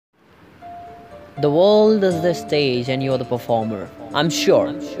The world is the stage and you're the performer. I'm sure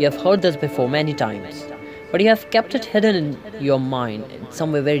you have heard this before many times, but you have kept it hidden in your mind,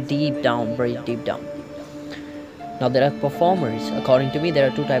 somewhere very deep down, very deep down. Now, there are performers. According to me, there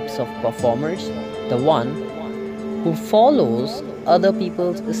are two types of performers. The one who follows other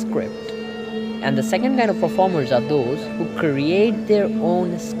people's script, and the second kind of performers are those who create their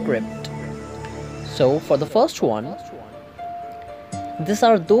own script. So, for the first one, these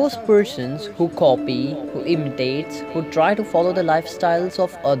are those persons who copy, who imitate, who try to follow the lifestyles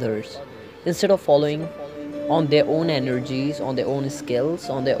of others instead of following on their own energies, on their own skills,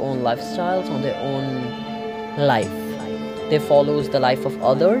 on their own lifestyles, on their own life. They follow the life of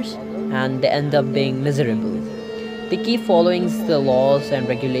others and they end up being miserable. They keep following the laws and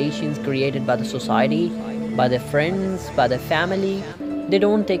regulations created by the society, by their friends, by their family. They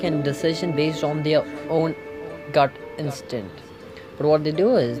don't take any decision based on their own gut instinct. But what they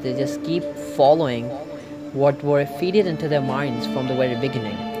do is they just keep following what were fed into their minds from the very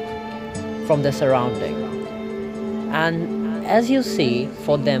beginning, from their surrounding. And as you see,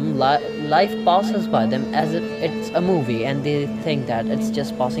 for them, life passes by them as if it's a movie, and they think that it's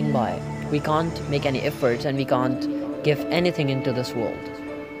just passing by. We can't make any efforts and we can't give anything into this world.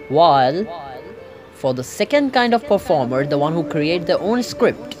 While for the second kind of performer, the one who creates their own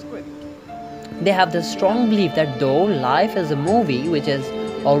script, they have this strong belief that though life is a movie which is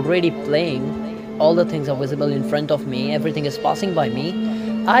already playing, all the things are visible in front of me, everything is passing by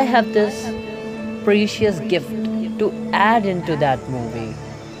me, I have this precious gift to add into that movie.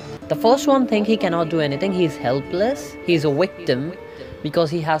 The first one thinks he cannot do anything, he is helpless, he is a victim because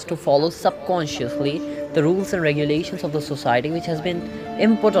he has to follow subconsciously the rules and regulations of the society which has been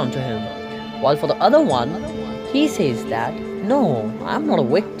input onto him. While for the other one, he says that, no, I'm not a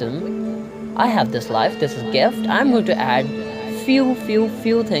victim. I have this life, this is gift, I'm going to add few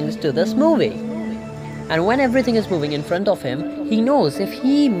things to this movie. And when everything is moving in front of him, he knows if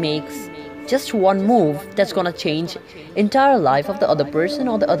he makes just one move, that's gonna change entire life of the other person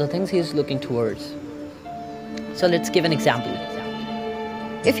or the other things he's looking towards. So let's give an example.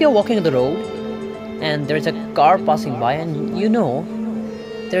 If you're walking on the road and there's a car passing by and you know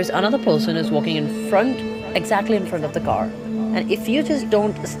there's another person who's walking in front, exactly in front of the car, and if you just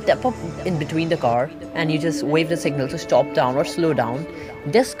don't step up in between the car and you just wave the signal to stop down or slow down,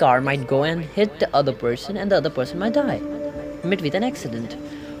 this car might go and hit the other person and the other person might die, meet with an accident.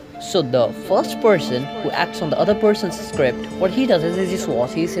 So the first person who acts on the other person's script, what he does is he just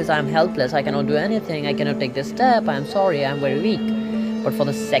walks, he says, I'm helpless, I cannot do anything, I cannot take this step, I'm sorry, I'm very weak. But for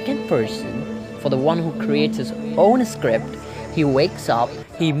the second person, for the one who creates his own script, he wakes up,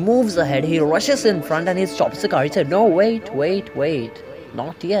 he moves ahead, he rushes in front and he stops the car. He said, no, wait,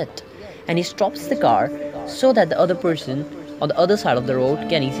 not yet. And he stops the car so that the other person on the other side of the road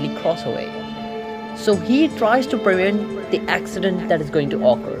can easily cross away. So he tries to prevent the accident that is going to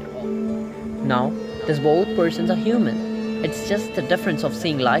occur. Now, these both persons are human. It's just the difference of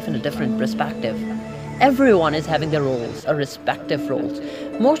seeing life in a different perspective. Everyone is having their roles, a respective roles.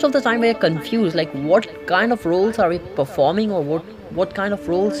 Most of the time we are confused, like what kind of roles are we performing, or what kind of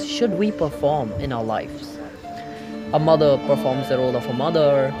roles should we perform in our lives. A mother performs the role of a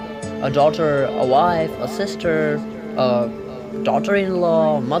mother, a daughter, a wife, a sister, a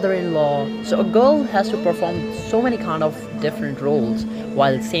daughter-in-law, mother-in-law. So a girl has to perform so many kind of different roles,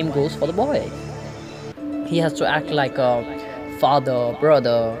 while the same goes for the boy. He has to act like a father,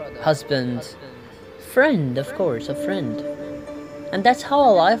 brother, husband, friend, of course, a friend. And that's how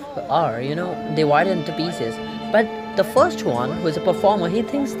our life are, divided into pieces. But the first one, who is a performer, he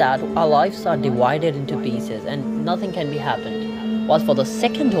thinks that our lives are divided into pieces and nothing can be happened. While for the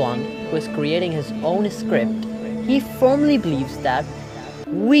second one, who is creating his own script, he firmly believes that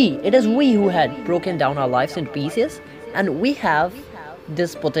it is we who had broken down our lives into pieces, and we have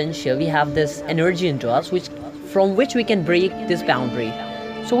this potential, we have this energy into us from which we can break this boundary.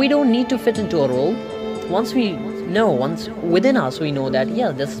 So we don't need to fit into a role. Once within us we know that,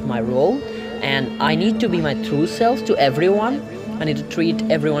 yeah, this is my role and I need to be my true self to everyone. I need to treat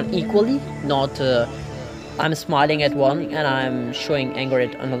everyone equally, not I'm smiling at one and I'm showing anger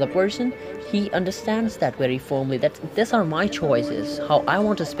at another person. He understands that very firmly, that these are my choices, how I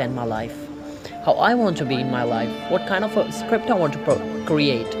want to spend my life, how I want to be in my life, what kind of a script I want to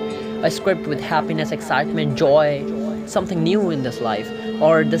create. A script with happiness, excitement, joy, something new in this life,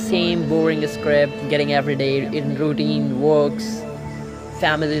 or the same boring script, getting every day in routine, works,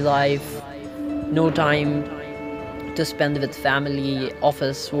 family life, no time to spend with family,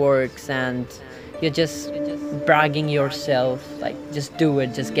 office works, and you're just bragging yourself, like just do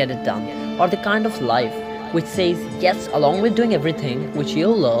it, just get it done. Or the kind of life which says yes, along with doing everything which you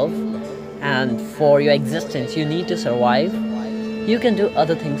love, and for your existence you need to survive, you can do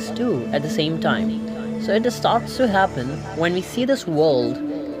other things too at the same time. So it starts to happen when we see this world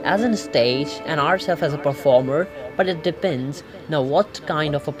as a stage and ourselves as a performer, but it depends now what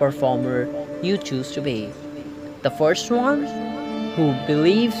kind of a performer you choose to be. The first one who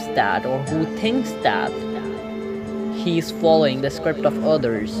believes that or who thinks that he is following the script of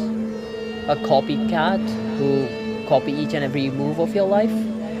others, a copycat who copy each and every move of your life,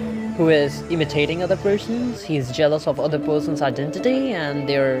 who is imitating other persons, he is jealous of other person's identity and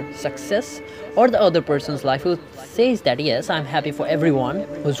their success, or the other person's life who says that yes, I'm happy for everyone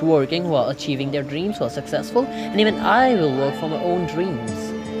who's working, who are achieving their dreams, who are successful, and even I will work for my own dreams.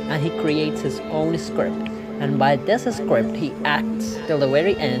 And he creates his own script, and by this script he acts till the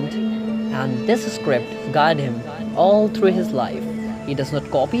very end, and this script guides him all through his life. He does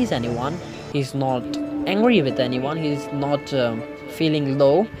not copy anyone, he's not angry with anyone, he's not feeling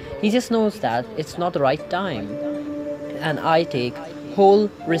low, he just knows that it's not the right time, and I take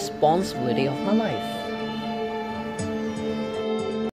whole responsibility of my life.